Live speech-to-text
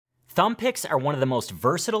Thumb picks are one of the most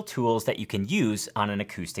versatile tools that you can use on an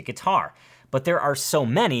acoustic guitar. But there are so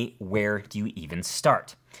many, where do you even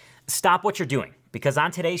start? Stop what you're doing, because on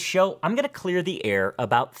today's show, I'm going to clear the air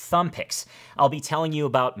about thumb picks. I'll be telling you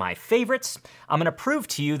about my favorites. I'm going to prove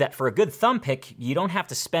to you that for a good thumb pick, you don't have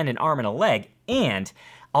to spend an arm and a leg, and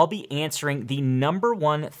I'll be answering the number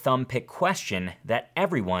one thumb pick question that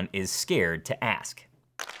everyone is scared to ask.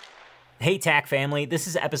 Hey TAC family, this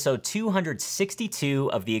is episode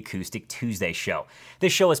 262 of the Acoustic Tuesday Show.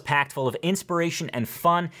 This show is packed full of inspiration and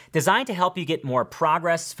fun, designed to help you get more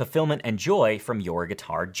progress, fulfillment, and joy from your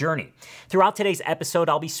guitar journey. Throughout today's episode,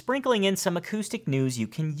 I'll be sprinkling in some acoustic news you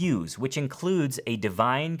can use, which includes a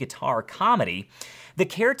Divine guitar comedy, the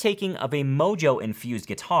caretaking of a Mojo-infused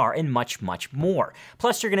guitar, and much, much more.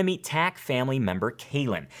 Plus, you're going to meet TAC family member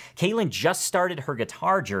Kaylin. Kaylin just started her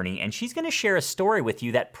guitar journey, and she's going to share a story with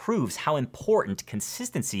you that proves how important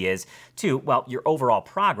consistency is to, well, your overall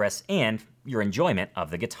progress and your enjoyment of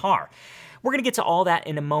the guitar. We're going to get to all that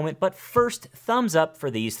in a moment, but first, thumbs up for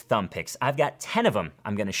these thumb picks. I've got 10 of them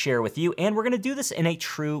I'm going to share with you, and we're going to do this in a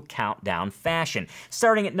true countdown fashion.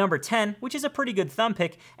 Starting at number 10, which is a pretty good thumb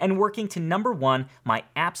pick, and working to number 1, my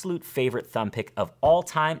absolute favorite thumb pick of all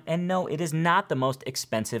time, and no, it is not the most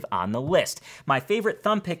expensive on the list. My favorite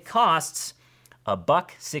thumb pick costs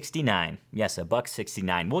 $1.69. Yes,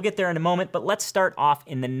 $1.69. We'll get there in a moment, but let's start off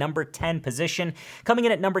in the number 10 position. Coming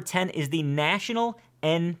in at number 10 is the National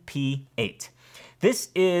NP8. This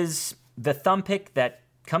is the thumb pick that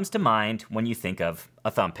comes to mind when you think of a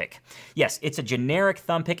thumb pick. Yes, it's a generic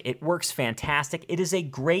thumb pick. It works fantastic. It is a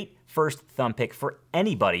great first thumb pick for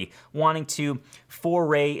anybody wanting to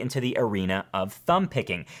foray into the arena of thumb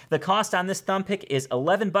picking. The cost on this thumb pick is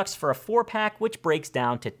 $11 for a 4-pack, which breaks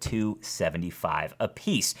down to $2.75 a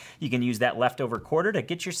piece. You can use that leftover quarter to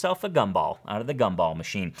get yourself a gumball out of the gumball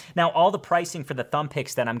machine. Now, all the pricing for the thumb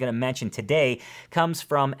picks that I'm going to mention today comes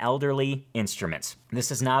from Elderly Instruments.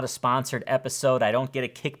 This is not a sponsored episode. I don't get a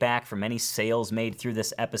kickback from any sales made through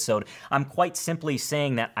this episode. I'm quite simply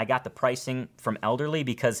saying that I got the pricing from Elderly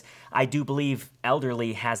because I do believe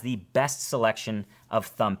Elderly has the best selection of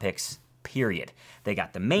thumb picks, period. They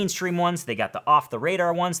got the mainstream ones, they got the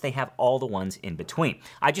off-the-radar ones, they have all the ones in between.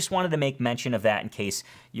 I just wanted to make mention of that in case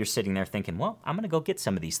you're sitting there thinking, well, I'm going to go get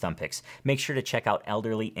some of these thumb picks. Make sure to check out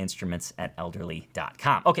Elderly Instruments at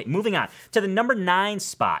elderly.com. Okay, moving on to the number 9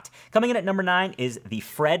 spot. Coming in at number 9 is the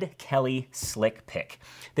Fred Kelly Slick Pick.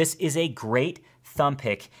 This is a great thumb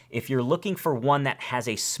pick if you're looking for one that has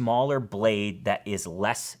a smaller blade that is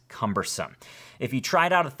less cumbersome. If you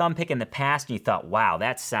tried out a thumb pick in the past and you thought, wow,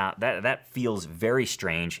 that feels very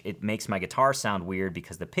strange, it makes my guitar sound weird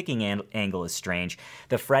because the picking angle is strange,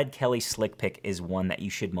 the Fred Kelly Slick Pick is one that you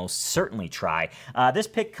should most certainly try. This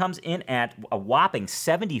pick comes in at a whopping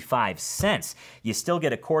 75 cents. You still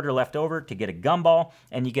get a quarter left over to get a gumball,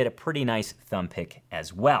 and you get a pretty nice thumb pick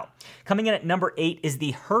as well. Coming in at number 8 is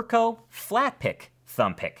the Herco Flat Pick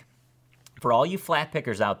thumb pick. For all you flat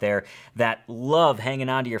pickers out there that love hanging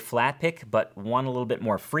on to your flat pick but want a little bit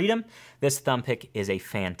more freedom, this thumb pick is a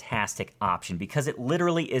fantastic option because it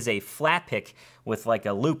literally is a flat pick with like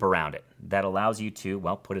a loop around it that allows you to,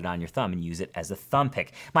 well, put it on your thumb and use it as a thumb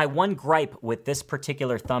pick. My one gripe with this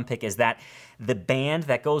particular thumb pick is that the band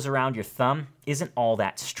that goes around your thumb isn't all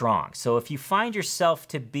that strong. So if you find yourself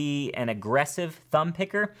to be an aggressive thumb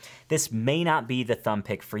picker, this may not be the thumb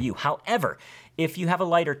pick for you. However, if you have a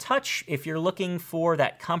lighter touch, if you're looking for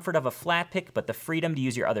that comfort of a flat pick but the freedom to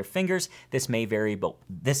use your other fingers, this may very well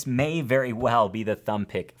be the thumb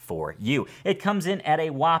pick for you. It comes in at a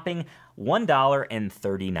whopping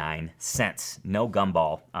 $1.39. No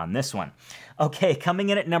gumball on this one. Okay, coming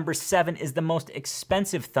in at number 7 is the most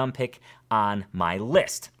expensive thumb pick on my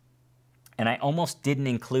list. And I almost didn't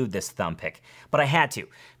include this thumb pick, but I had to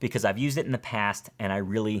because I've used it in the past and I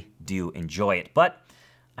really do enjoy it. But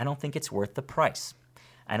I don't think it's worth the price.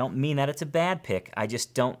 I don't mean that it's a bad pick. I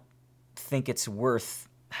just don't think it's worth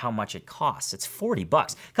how much it costs. It's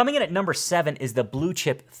 $40. Coming in at number 7 is the Blue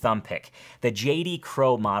Chip thumb pick, the JD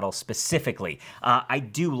Crow model specifically. I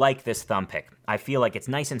do like this thumb pick. I feel like it's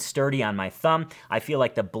nice and sturdy on my thumb. I feel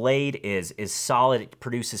like the blade is solid. It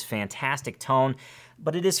produces fantastic tone,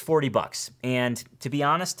 but it is $40. And to be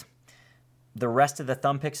honest, the rest of the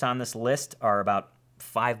thumb picks on this list are about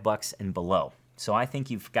 $5 and below. So I think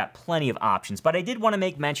you've got plenty of options. But I did want to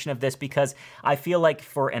make mention of this because I feel like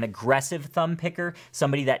for an aggressive thumb picker,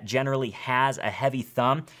 somebody that generally has a heavy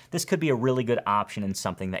thumb, this could be a really good option and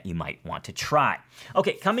something that you might want to try.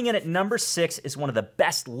 Okay, coming in at number 6 is one of the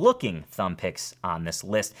best looking thumb picks on this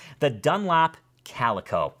list, the Dunlop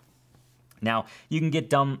Calico. Now, you can get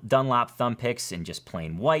Dunlop thumb picks in just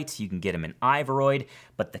plain white. You can get them in Ivoroid,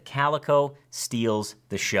 but the Calico steals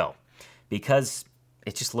the show because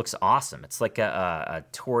it just looks awesome. It's like a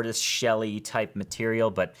tortoise shelly type material,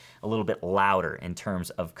 but a little bit louder in terms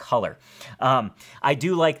of color. I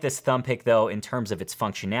do like this thumb pick though in terms of its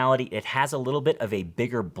functionality. It has a little bit of a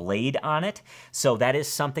bigger blade on it, so that is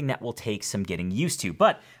something that will take some getting used to.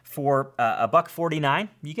 But for $1.49,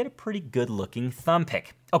 you get a pretty good looking thumb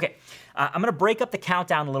pick. Okay, I'm gonna break up the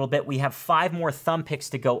countdown a little bit. We have 5 more thumb picks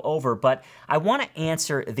to go over, but I wanna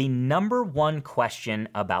answer the number one question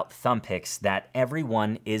about thumb picks that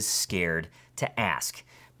everyone is scared to ask,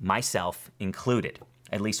 myself included,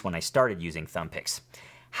 at least when I started using thumb picks.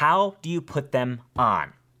 How do you put them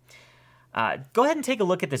on? Go ahead and take a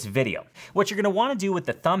look at this video. What you're gonna wanna do with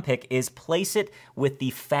the thumb pick is place it with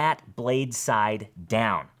the fat blade side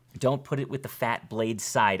down. Don't put it with the fat blade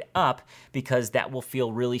side up because that will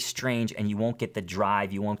feel really strange and you won't get the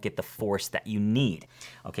drive, you won't get the force that you need.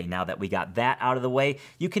 Okay, now that we got that out of the way,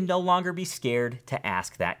 you can no longer be scared to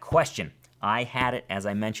ask that question. I had it, as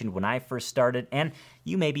I mentioned, when I first started, and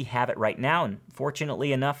you maybe have it right now, and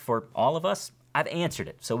fortunately enough for all of us, I've answered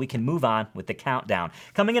it, so we can move on with the countdown.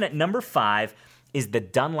 Coming in at number 5 is the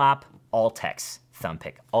Dunlop Ultex thumb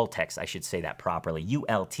pick. Ultex, I should say that properly,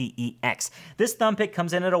 U-L-T-E-X. This thumb pick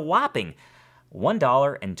comes in at a whopping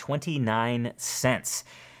 $1.29.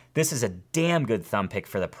 This is a damn good thumb pick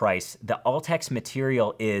for the price. The Ultex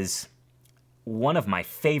material is one of my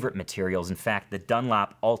favorite materials. In fact, the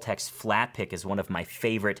Dunlop Ultex flat pick is one of my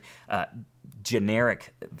favorite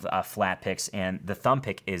generic flat picks, and the thumb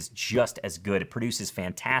pick is just as good. It produces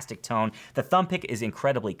fantastic tone. The thumb pick is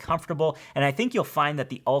incredibly comfortable, and I think you'll find that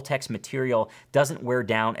the Ultex material doesn't wear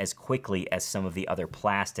down as quickly as some of the other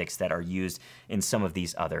plastics that are used in some of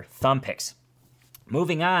these other thumb picks.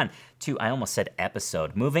 Moving on to, I almost said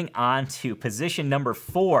episode, moving on to position number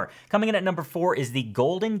 4. Coming in at number 4 is the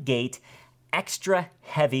Golden Gate Extra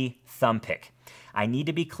Heavy Thumb Pick. I need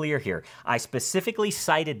to be clear here. I specifically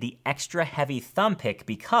cited the extra heavy thumb pick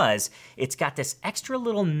because it's got this extra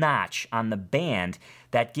little notch on the band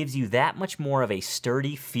that gives you that much more of a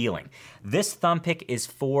sturdy feeling. This thumb pick is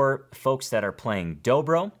for folks that are playing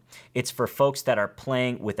dobro. It's for folks that are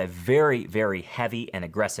playing with a very, very heavy and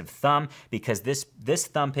aggressive thumb because this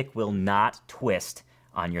thumb pick will not twist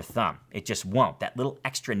on your thumb. It just won't. That little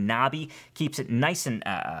extra knobby keeps it nice and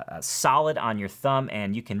solid on your thumb,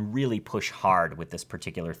 and you can really push hard with this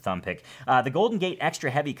particular thumb pick. The Golden Gate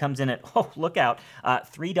Extra Heavy comes in at, oh, look out,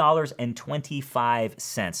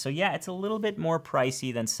 $3.25. So yeah, it's a little bit more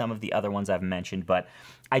pricey than some of the other ones I've mentioned, but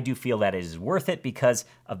I do feel that it is worth it because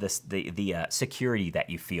of the security that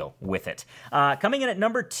you feel with it. Coming in at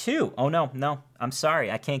number 2. Oh, no, I'm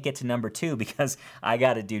sorry. I can't get to number 2 because I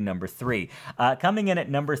got to do number 3. Coming in at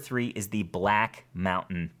number 3 is the Black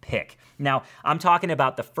Mountain pick. Now, I'm talking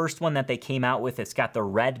about the first one that they came out with. It's got the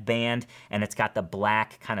red band and it's got the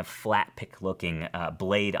black kind of flat pick looking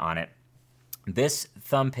blade on it. This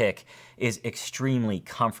thumb pick is extremely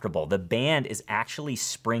comfortable. The band is actually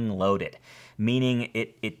spring-loaded, meaning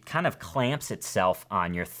it kind of clamps itself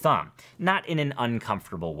on your thumb. Not in an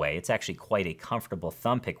uncomfortable way. It's actually quite a comfortable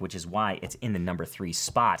thumb pick, which is why it's in the number 3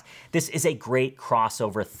 spot. This is a great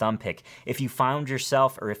crossover thumb pick. If you find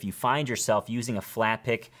yourself using a flat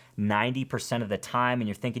pick 90% of the time and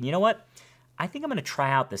you're thinking, you know what? I think I'm going to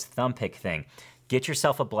try out this thumb pick thing. Get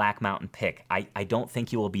yourself a Black Mountain pick. I don't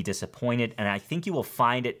think you will be disappointed, and I think you will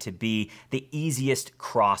find it to be the easiest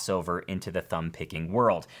crossover into the thumb picking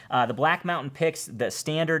world. The Black Mountain picks, the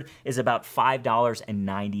standard is about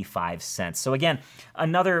 $5.95. So again,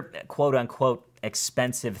 another quote-unquote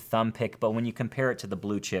expensive thumb pick, but when you compare it to the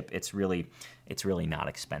blue chip, it's really not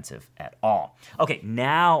expensive at all. Okay,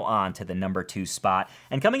 now on to the number 2 spot,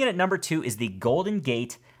 and coming in at number 2 is the Golden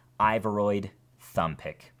Gate Ivoroid thumb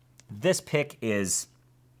pick. This pick is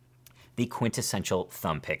the quintessential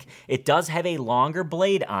thumb pick. It does have a longer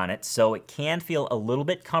blade on it, so it can feel a little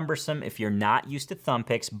bit cumbersome if you're not used to thumb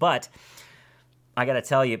picks, but I gotta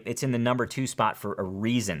tell you, it's in the number 2 spot for a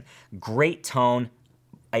reason. Great tone,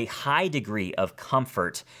 a high degree of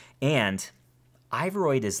comfort, and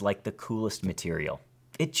Ivoroid is like the coolest material.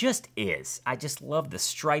 It just is. I just love the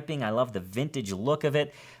striping. I love the vintage look of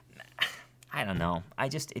it. I don't know.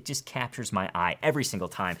 It just captures my eye every single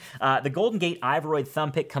time. The Golden Gate Ivoroid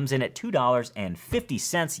thumb pick comes in at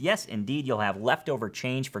 $2.50. Yes, indeed, you'll have leftover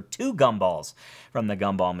change for 2 gumballs from the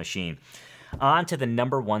gumball machine. On to the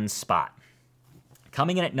number 1 spot.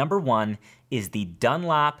 Coming in at number 1 is the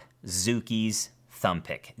Dunlop Zookies thumb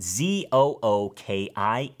pick. Z-O-O-K-I-E-S.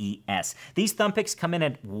 These thumb picks come in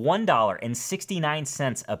at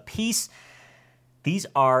 $1.69 a piece. These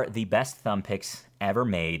are the best thumb picks ever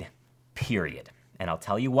made, period. And I'll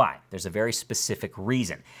tell you why. There's a very specific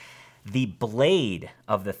reason. The blade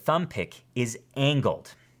of the thumb pick is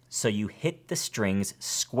angled, so you hit the strings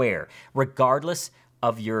square, regardless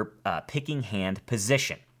of your picking hand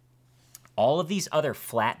position. All of these other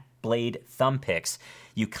flat blade thumb picks,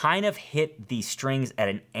 you kind of hit the strings at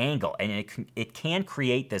an angle, and it can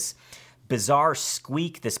create this bizarre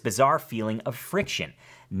squeak, this bizarre feeling of friction.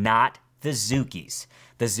 Not the Zuki's.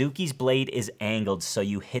 The Zuki's blade is angled, so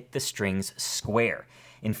you hit the strings square.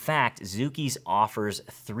 In fact, Zuki's offers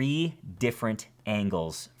 3 different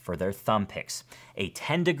angles for their thumb picks: a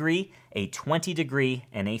 10 degree, a 20 degree,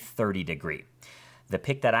 and a 30 degree. The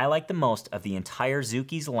pick that I like the most of the entire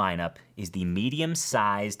Zuki's lineup is the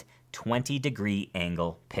medium-sized 20-degree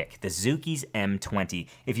angle pick, the Zuki's M20.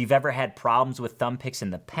 If you've ever had problems with thumb picks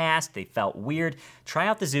in the past, they felt weird, try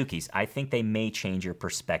out the Zuki's. I think they may change your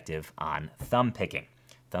perspective on thumb picking.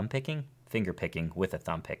 Thumb picking? Finger picking with a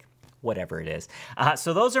thumb pick. Whatever it is.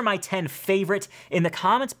 So those are my 10 favorite. In the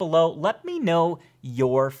comments below, let me know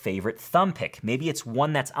your favorite thumb pick. Maybe it's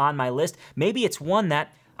one that's on my list. Maybe it's one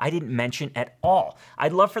that I didn't mention at all.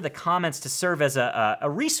 I'd love for the comments to serve as a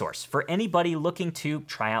resource for anybody looking to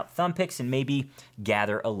try out thumb picks and maybe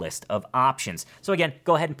gather a list of options. So again,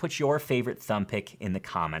 go ahead and put your favorite thumb pick in the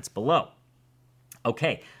comments below.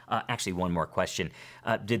 Okay, actually one more question.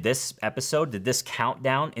 Did this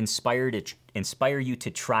countdown inspire you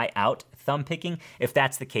to try out thumb picking? If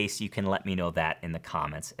that's the case, you can let me know that in the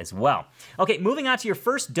comments as well. Okay, moving on to your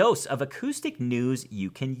first dose of acoustic news you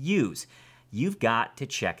can use. You've got to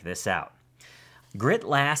check this out. Grit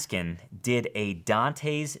Laskin did a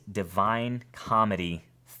Dante's Divine Comedy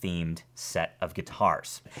themed set of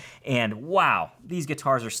guitars. And wow, these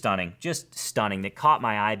guitars are stunning, just stunning. They caught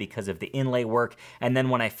my eye because of the inlay work, and then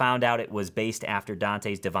when I found out it was based after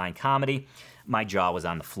Dante's Divine Comedy, my jaw was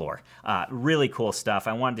on the floor. Really cool stuff.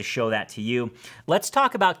 I wanted to show that to you. Let's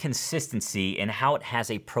talk about consistency and how it has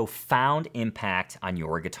a profound impact on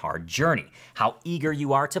your guitar journey. How eager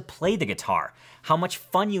you are to play the guitar, how much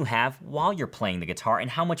fun you have while you're playing the guitar, and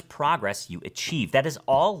how much progress you achieve. That is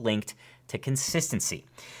all linked to consistency.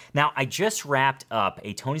 Now, I just wrapped up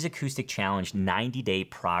a Tony's Acoustic Challenge 90-day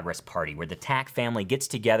progress party where the TAC family gets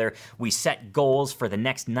together, we set goals for the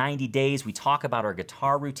next 90 days, we talk about our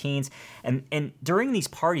guitar routines, and during these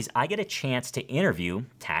parties, I get a chance to interview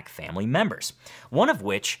TAC family members, one of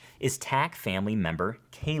which is TAC family member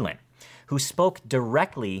Kaylin, who spoke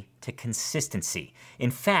directly to consistency.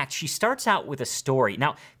 In fact, she starts out with a story.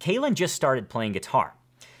 Now, Kaylin just started playing guitar.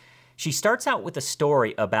 She starts out with a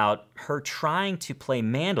story about her trying to play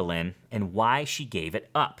mandolin and why she gave it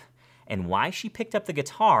up, and why she picked up the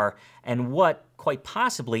guitar, and what quite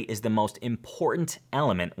possibly is the most important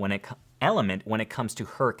element when it comes to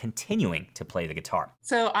her continuing to play the guitar.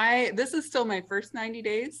 So this is still my first 90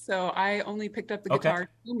 days. So I only picked up the guitar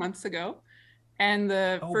 2 months ago. And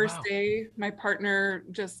the first day, my partner,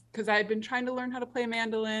 just because I had been trying to learn how to play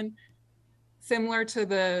mandolin, similar to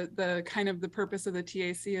the kind of the purpose of the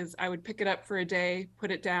TAC is I would pick it up for a day,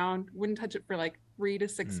 put it down, wouldn't touch it for like 3 to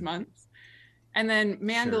 6 months. And then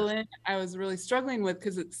mandolin, I was really struggling with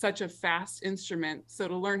because it's such a fast instrument. So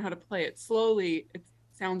to learn how to play it slowly, it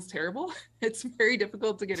sounds terrible. It's very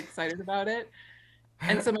difficult to get excited about it.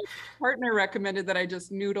 And so my partner recommended that I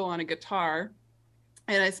just noodle on a guitar.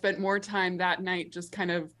 And I spent more time that night just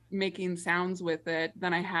kind of making sounds with it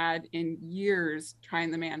than I had in years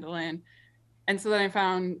trying the mandolin. And so then I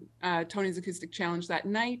found Tony's Acoustic Challenge that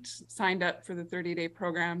night, signed up for the 30-day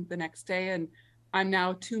program the next day, and I'm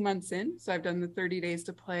now 2 months in. So I've done the 30 days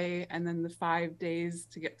to play and then the 5 days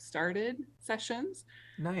to get started sessions.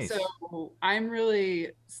 Nice. So I'm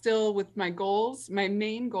really still with my goals. My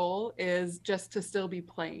main goal is just to still be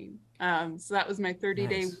playing. So that was my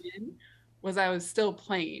 30-day win, was I was still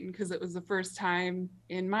playing, because it was the first time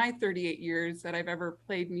in my 38 years that I've ever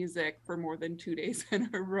played music for more than 2 days in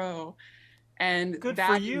a row. And good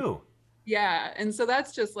for you. Yeah. And so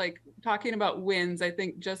that's just like talking about wins. I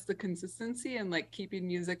think just the consistency and like keeping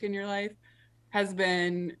music in your life has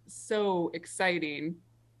been so exciting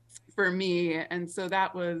for me. And so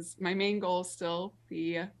that was my main goal, still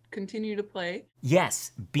be continue to play.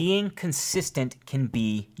 Yes, being consistent can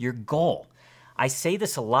be your goal. I say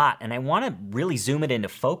this a lot, and I want to really zoom it into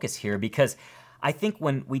focus here, because I think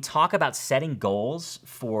when we talk about setting goals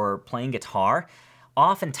for playing guitar,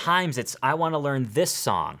 oftentimes it's, I want to learn this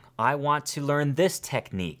song. I want to learn this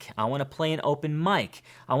technique. I want to play an open mic.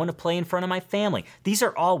 I want to play in front of my family. These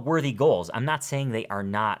are all worthy goals. I'm not saying they are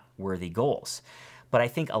not worthy goals. But I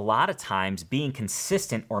think a lot of times being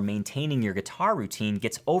consistent or maintaining your guitar routine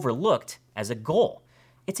gets overlooked as a goal.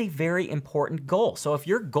 It's a very important goal. So if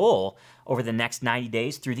your goal over the next 90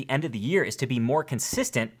 days through the end of the year is to be more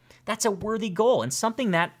consistent, that's a worthy goal and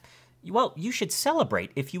something that, well, you should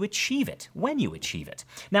celebrate if you achieve it, when you achieve it.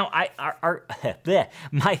 Now,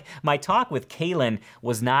 my talk with Kaylin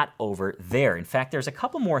was not over there. In fact, there's a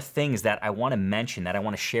couple more things that I want to mention that I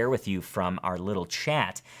want to share with you from our little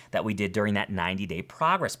chat that we did during that 90-day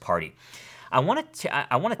progress party. I want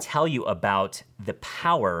to tell you about the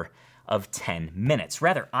power of 10 minutes.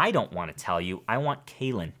 Rather, I don't want to tell you, I want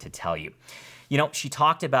Kaylin to tell you. You know, she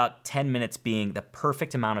talked about 10 minutes being the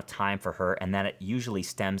perfect amount of time for her and that it usually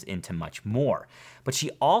stems into much more. But she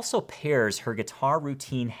also pairs her guitar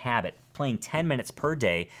routine habit, playing 10 minutes per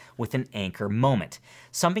day, with an anchor moment,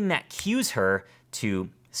 something that cues her to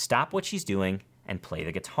stop what she's doing and play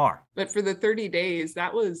the guitar. But for the 30 days,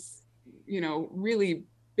 that was, really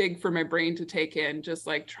big for my brain to take in, just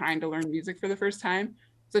like trying to learn music for the first time.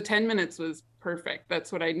 So 10 minutes was perfect.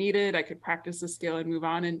 That's what I needed. I could practice the scale and move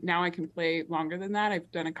on. And now I can play longer than that. I've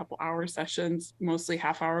done a couple hour sessions, mostly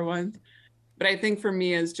half-hour ones. But I think for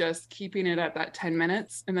me is just keeping it at that 10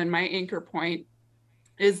 minutes. And then my anchor point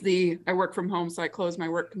is I work from home. So I close my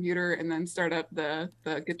work computer and then start up the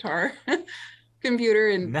guitar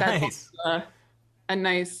computer. And nice. That's a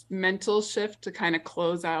nice mental shift to kind of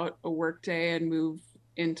close out a work day and move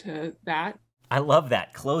into that. I love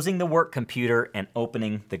that. Closing the work computer and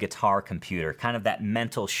opening the guitar computer, kind of that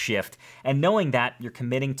mental shift, and knowing that you're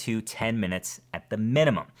committing to 10 minutes at the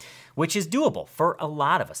minimum, which is doable for a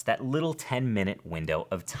lot of us, that little 10-minute window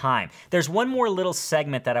of time. There's one more little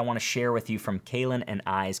segment that I want to share with you from Kaylin and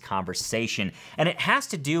I's conversation, and it has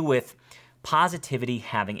to do with positivity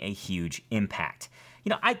having a huge impact. You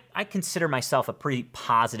know, I consider myself a pretty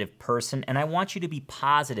positive person, and I want you to be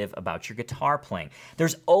positive about your guitar playing.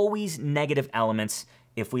 There's always negative elements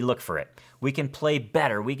if we look for it. We can play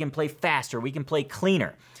better, we can play faster, we can play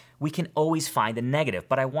cleaner. We can always find the negative,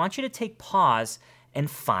 but I want you to take pause and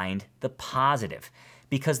find the positive,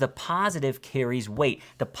 because the positive carries weight.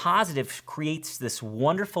 The positive creates this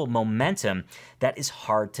wonderful momentum that is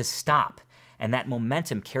hard to stop. And that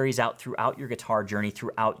momentum carries out throughout your guitar journey,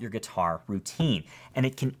 throughout your guitar routine. And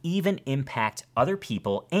it can even impact other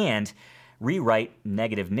people and rewrite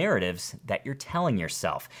negative narratives that you're telling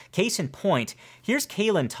yourself. Case in point, here's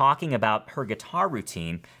Kaylin talking about her guitar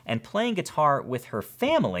routine and playing guitar with her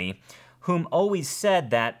family, whom always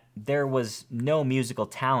said that there was no musical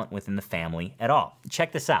talent within the family at all.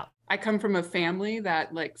 Check this out. I come from a family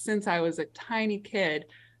that, since I was a tiny kid,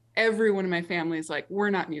 everyone in my family is like, we're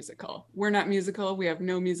not musical. We're not musical. We have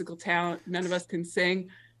no musical talent. None of us can sing.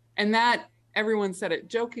 And that, everyone said it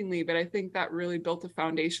jokingly, but I think that really built a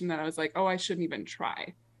foundation that I was like, oh, I shouldn't even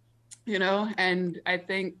try, And I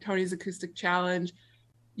think Tony's Acoustic Challenge,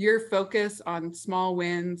 your focus on small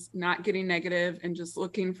wins, not getting negative, and just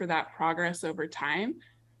looking for that progress over time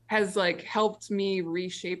has helped me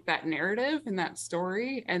reshape that narrative and that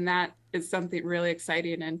story. And that is something really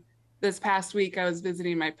exciting. And this past week, I was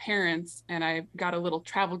visiting my parents and I got a little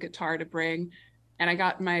travel guitar to bring. And I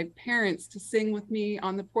got my parents to sing with me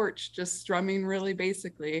on the porch, just strumming really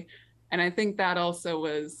basically. And I think that also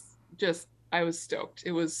was I was stoked.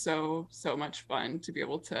 It was so much fun to be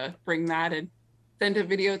able to bring that and send a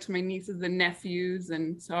video to my nieces and nephews.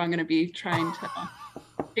 And so I'm going to be trying to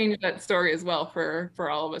change that story as well for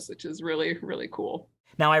all of us, which is really, really cool.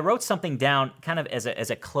 Now, I wrote something down kind of as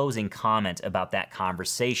a closing comment about that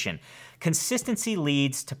conversation. Consistency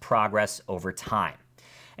leads to progress over time.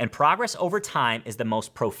 And progress over time is the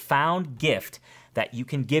most profound gift that you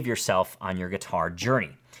can give yourself on your guitar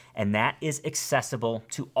journey. And that is accessible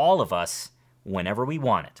to all of us whenever we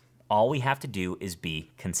want it. All we have to do is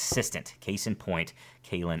be consistent. Case in point,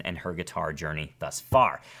 Kaylin and her guitar journey thus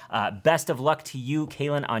far. Best of luck to you,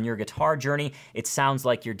 Kaylin, on your guitar journey. It sounds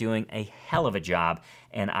like you're doing a hell of a job,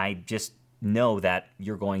 and I just know that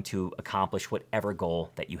you're going to accomplish whatever goal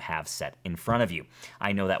that you have set in front of you.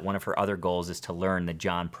 I know that one of her other goals is to learn the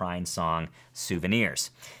John Prine song, Souvenirs.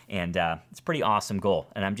 And it's a pretty awesome goal.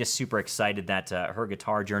 And I'm just super excited that her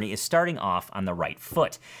guitar journey is starting off on the right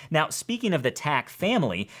foot. Now, speaking of the TAC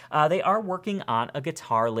family, they are working on a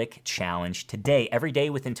guitar lick challenge today. Every day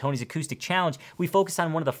within Tony's Acoustic Challenge, we focus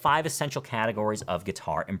on one of the 5 essential categories of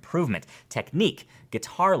guitar improvement: technique,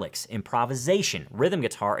 guitar licks, improvisation, rhythm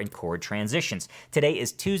guitar, and chord transitions. Today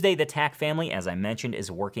is Tuesday. The TAC family, as I mentioned,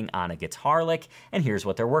 is working on a guitar lick, and here's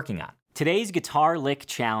what they're working on. Today's guitar lick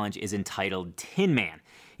challenge is entitled Tin Man.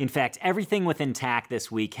 In fact, everything within TAC this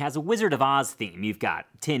week has a Wizard of Oz theme. You've got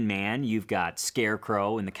Tin Man, you've got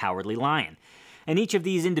Scarecrow, and the Cowardly Lion. And each of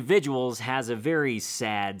these individuals has a very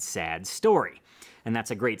sad, sad story. And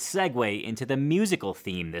that's a great segue into the musical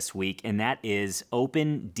theme this week, and that is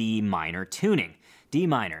open D minor tuning. D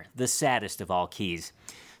minor, the saddest of all keys.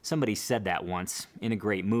 Somebody said that once in a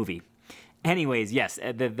great movie. Anyways, yes,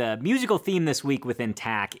 the musical theme this week within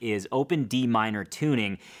TAC is open D minor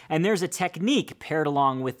tuning, and there's a technique paired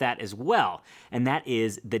along with that as well, and that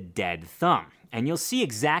is the dead thumb. And you'll see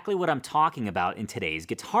exactly what I'm talking about in today's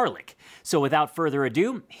guitar lick. So without further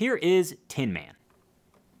ado, here is Tin Man.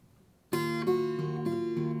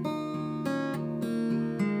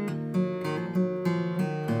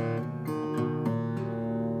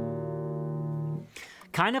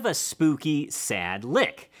 Kind of a spooky, sad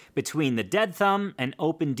lick. Between the dead thumb and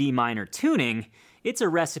open D minor tuning, it's a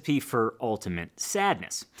recipe for ultimate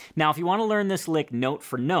sadness. Now, if you want to learn this lick note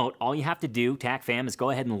for note, all you have to do, TAC fam, is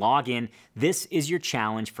go ahead and log in. This is your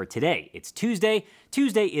challenge for today. It's Tuesday.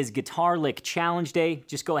 Tuesday is Guitar Lick Challenge Day.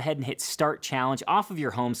 Just go ahead and hit Start Challenge off of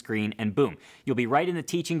your home screen, and boom, you'll be right in the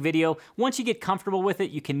teaching video. Once you get comfortable with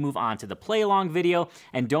it, you can move on to the play along video,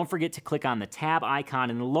 and don't forget to click on the tab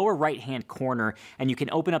icon in the lower right-hand corner, and you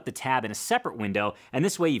can open up the tab in a separate window, and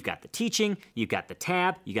this way you've got the teaching, you've got the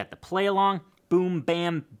tab, you got the play along. Boom,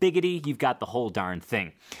 bam, biggity, you've got the whole darn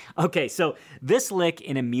thing. Okay, so this lick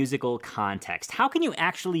in a musical context, how can you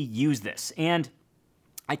actually use this? And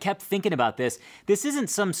I kept thinking about this. This isn't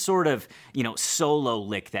some sort of, solo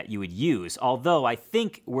lick that you would use, although I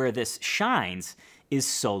think where this shines is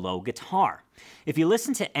solo guitar. If you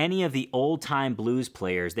listen to any of the old-time blues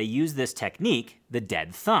players, they use this technique, the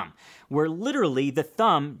dead thumb, where literally the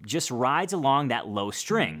thumb just rides along that low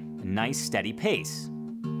string, a nice steady pace.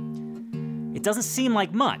 It doesn't seem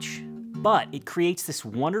like much, but it creates this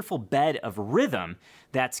wonderful bed of rhythm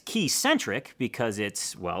that's key-centric because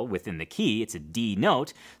it's, within the key, it's a D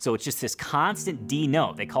note, so it's just this constant D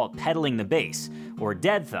note. They call it pedaling the bass, or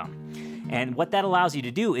dead thumb. And what that allows you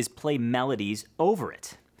to do is play melodies over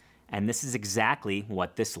it. And this is exactly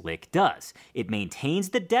what this lick does. It maintains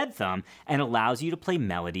the dead thumb and allows you to play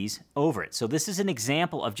melodies over it. So this is an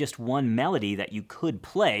example of just one melody that you could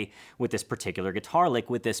play with this particular guitar lick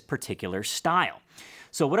with this particular style.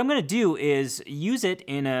 So what I'm going to do is use it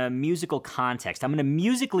in a musical context. I'm going to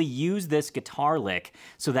musically use this guitar lick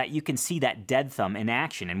so that you can see that dead thumb in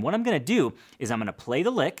action. And what I'm going to do is I'm going to play the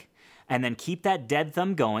lick and then keep that dead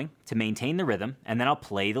thumb going to maintain the rhythm, and then I'll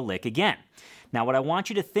play the lick again. Now, what I want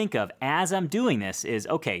you to think of as I'm doing this is,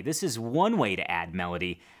 okay, this is one way to add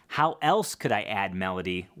melody. How else could I add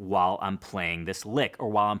melody while I'm playing this lick or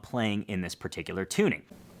while I'm playing in this particular tuning?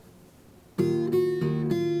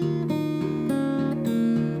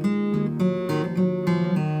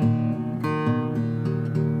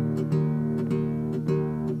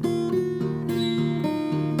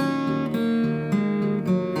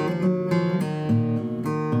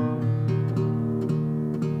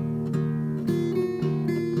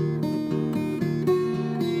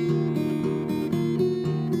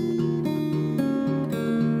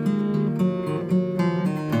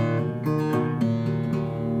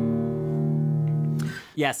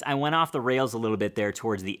 Yes, I went off the rails a little bit there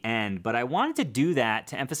towards the end, but I wanted to do that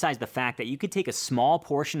to emphasize the fact that you could take a small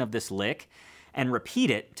portion of this lick and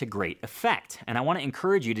repeat it to great effect. And I want to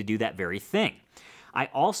encourage you to do that very thing. I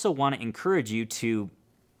also want to encourage you to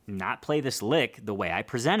not play this lick the way I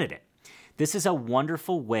presented it. This is a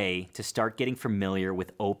wonderful way to start getting familiar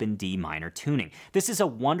with open D minor tuning. This is a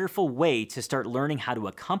wonderful way to start learning how to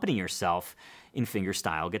accompany yourself in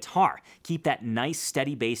fingerstyle guitar. Keep that nice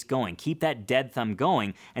steady bass going, keep that dead thumb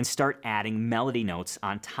going, and start adding melody notes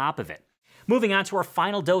on top of it. Moving on to our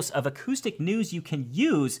final dose of acoustic news you can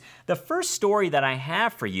use, the first story that I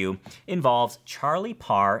have for you involves Charlie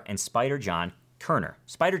Parr and Spider John Koerner.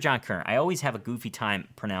 Spider John Koerner. I always have a goofy time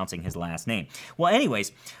pronouncing his last name. Well,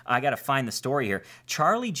 anyways, I gotta find the story here.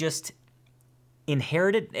 Charlie just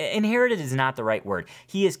inherited is not the right word.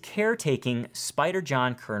 He is caretaking Spider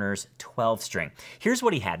John Koerner's 12-string. Here's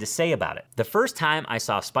what he had to say about it. The first time I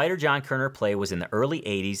saw Spider John Koerner play was in the early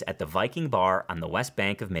 80s at the Viking Bar on the West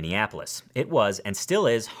Bank of Minneapolis. It was, and still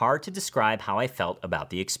is, hard to describe how I felt about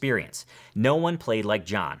the experience. No one played like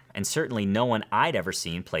John, and certainly no one I'd ever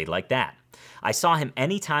seen played like that. I saw him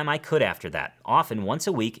anytime I could after that, often once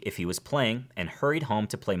a week if he was playing, and hurried home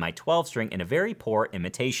to play my 12-string in a very poor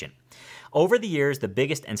imitation. Over the years, the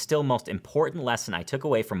biggest and still most important lesson I took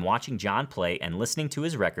away from watching John play and listening to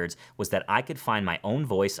his records was that I could find my own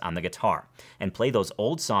voice on the guitar and play those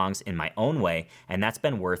old songs in my own way, and that's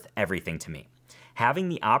been worth everything to me. Having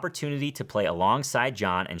the opportunity to play alongside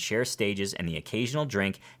John and share stages and the occasional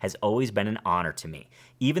drink has always been an honor to me,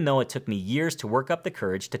 even though it took me years to work up the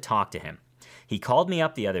courage to talk to him. He called me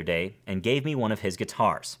up the other day and gave me one of his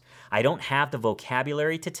guitars. I don't have the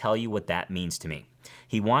vocabulary to tell you what that means to me.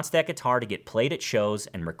 He wants that guitar to get played at shows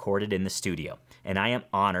and recorded in the studio, and I am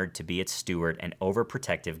honored to be its steward and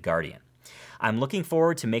overprotective guardian. I'm looking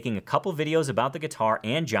forward to making a couple videos about the guitar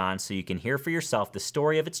and John so you can hear for yourself the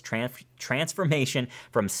story of its transformation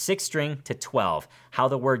from 6-string to 12, how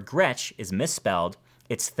the word Gretsch is misspelled,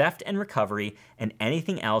 its theft and recovery, and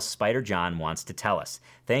anything else Spider John wants to tell us.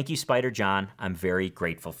 Thank you, Spider John. I'm very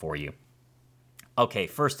grateful for you. Okay,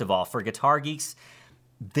 first of all, for Guitar Geeks,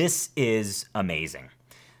 this is amazing.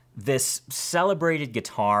 This celebrated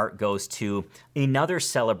guitar goes to another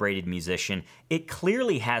celebrated musician. It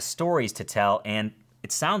clearly has stories to tell, and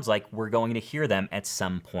it sounds like we're going to hear them at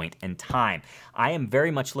some point in time. I am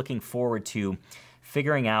very much looking forward to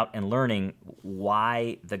figuring out and learning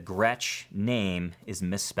why the Gretsch name is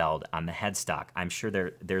misspelled on the headstock. I'm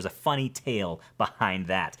sure there's a funny tale behind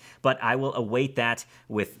that, but I will await that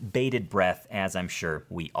with bated breath, as I'm sure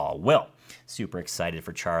we all will. Super excited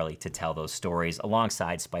for Charlie to tell those stories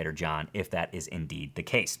alongside Spider John, if that is indeed the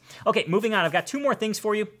case. Okay, moving on. I've got 2 more things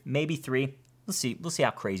for you, maybe 3. We'll see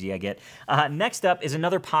how crazy I get. Next up is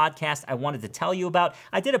another podcast I wanted to tell you about.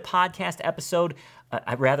 I did a podcast episode,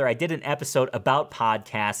 I did an episode about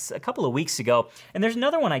podcasts a couple of weeks ago, and there's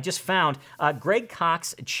another one I just found, Greg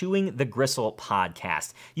Cox Chewing the Gristle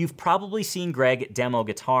podcast. You've probably seen Greg demo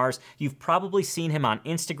guitars. You've probably seen him on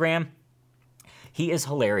Instagram. He is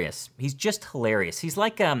hilarious. He's just hilarious. He's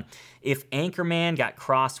like if Anchorman got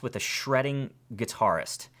crossed with a shredding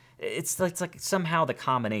guitarist. It's like somehow the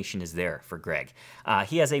combination is there for Greg.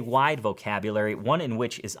 He has a wide vocabulary, one in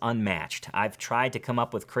which is unmatched. I've tried to come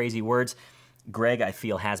up with crazy words. Greg, I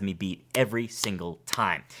feel, has me beat every single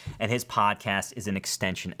time. And his podcast is an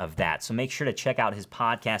extension of that. So make sure to check out his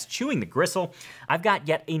podcast, Chewing the Gristle. I've got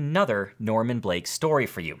yet another Norman Blake story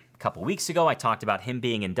for you. A couple weeks ago, I talked about him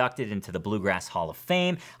being inducted into the Bluegrass Hall of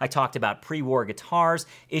Fame. I talked about Pre-War Guitars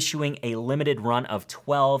issuing a limited run of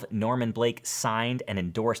 12 Norman Blake signed and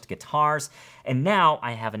endorsed guitars. And now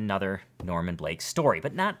I have another Norman Blake story,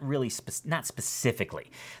 but not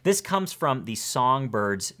specifically. This comes from the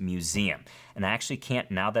Songbirds Museum. And I actually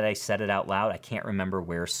can't, now that I said it out loud, I can't remember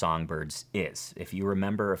where Songbirds is. If you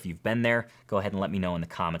remember, if you've been there, go ahead and let me know in the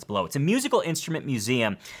comments below. It's a musical instrument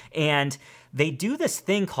museum, and they do this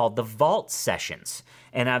thing called the Vault Sessions.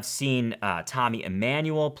 And I've seen Tommy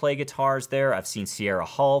Emmanuel play guitars there. I've seen Sierra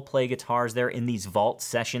Hull play guitars there in these Vault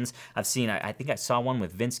Sessions. I think I saw one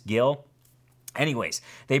with Vince Gill. Anyways,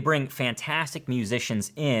 they bring fantastic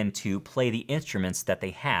musicians in to play the instruments that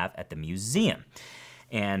they have at the museum.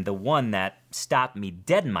 And the one that stopped me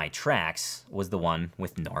dead in my tracks was the one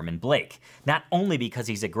with Norman Blake. Not only because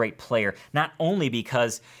he's a great player, not only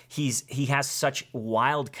because he has such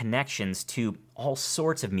wild connections to all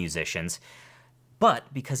sorts of musicians,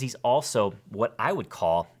 but because he's also what I would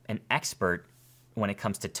call an expert when it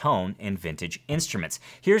comes to tone and vintage instruments.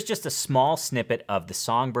 Here's just a small snippet of the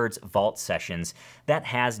Songbirds Vault Sessions that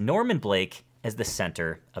has Norman Blake as the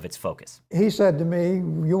center of its focus. He said to me,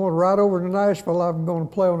 "You want to ride over to Nashville? I'm going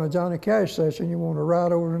to play on a Johnny Cash session. You want to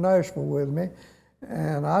ride over to Nashville with me?"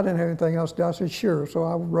 And I didn't have anything else to do. I said, "Sure." So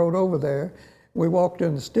I rode over there. We walked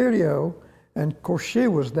in the studio, and of course she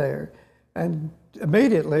was there. And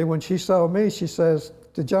immediately when she saw me, she says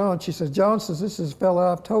to John, "John says, this is the fellow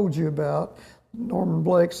I've told you about. Norman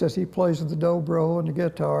Blake says he plays the dobro and the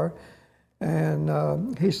guitar."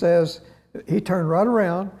 And he says, he turned right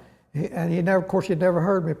around, and he'd never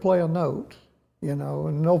heard me play a note,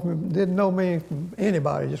 and didn't know me from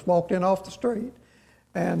anybody, just walked in off the street.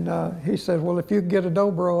 And he said, "Well, if you get a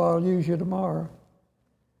dobro, I'll use you tomorrow."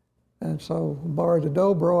 And so borrowed the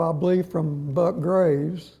dobro, I believe, from Buck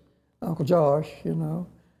Graves, Uncle Josh,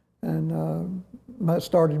 and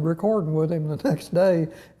started recording with him the next day,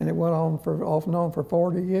 and it went on off and on for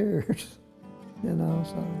 40 years,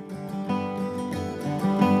 so.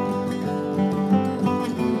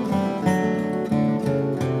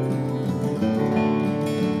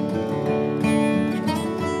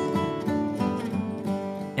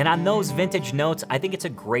 And on those vintage notes, I think it's a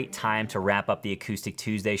great time to wrap up the Acoustic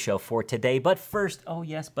Tuesday show for today. But first,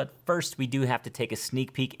 we do have to take a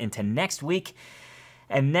sneak peek into next week.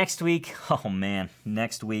 And next week,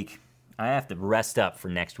 I have to rest up for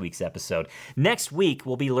next week's episode. Next week,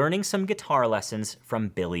 we'll be learning some guitar lessons from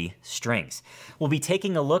Billy Strings. We'll be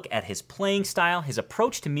taking a look at his playing style, his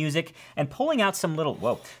approach to music, and pulling out some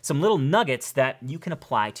little nuggets that you can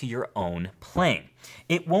apply to your own playing.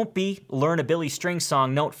 It won't be learn a Billy Strings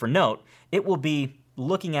song note for note. It will be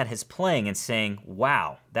looking at his playing and saying,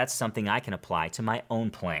 wow, that's something I can apply to my own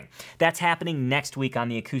playing. That's happening next week on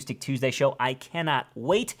the Acoustic Tuesday Show. I cannot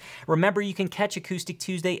wait. Remember, you can catch Acoustic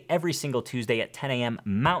Tuesday every single Tuesday at 10 a.m.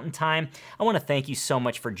 Mountain Time. I want to thank you so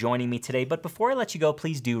much for joining me today, but before I let you go,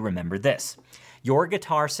 please do remember this. Your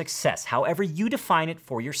guitar success, however you define it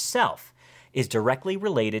for yourself, is directly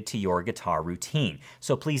related to your guitar routine.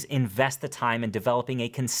 So please invest the time in developing a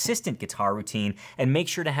consistent guitar routine and make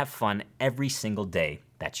sure to have fun every single day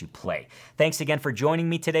that you play. Thanks again for joining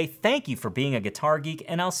me today. Thank you for being a guitar geek,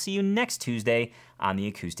 and I'll see you next Tuesday on the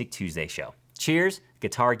Acoustic Tuesday Show. Cheers,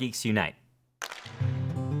 Guitar Geeks Unite.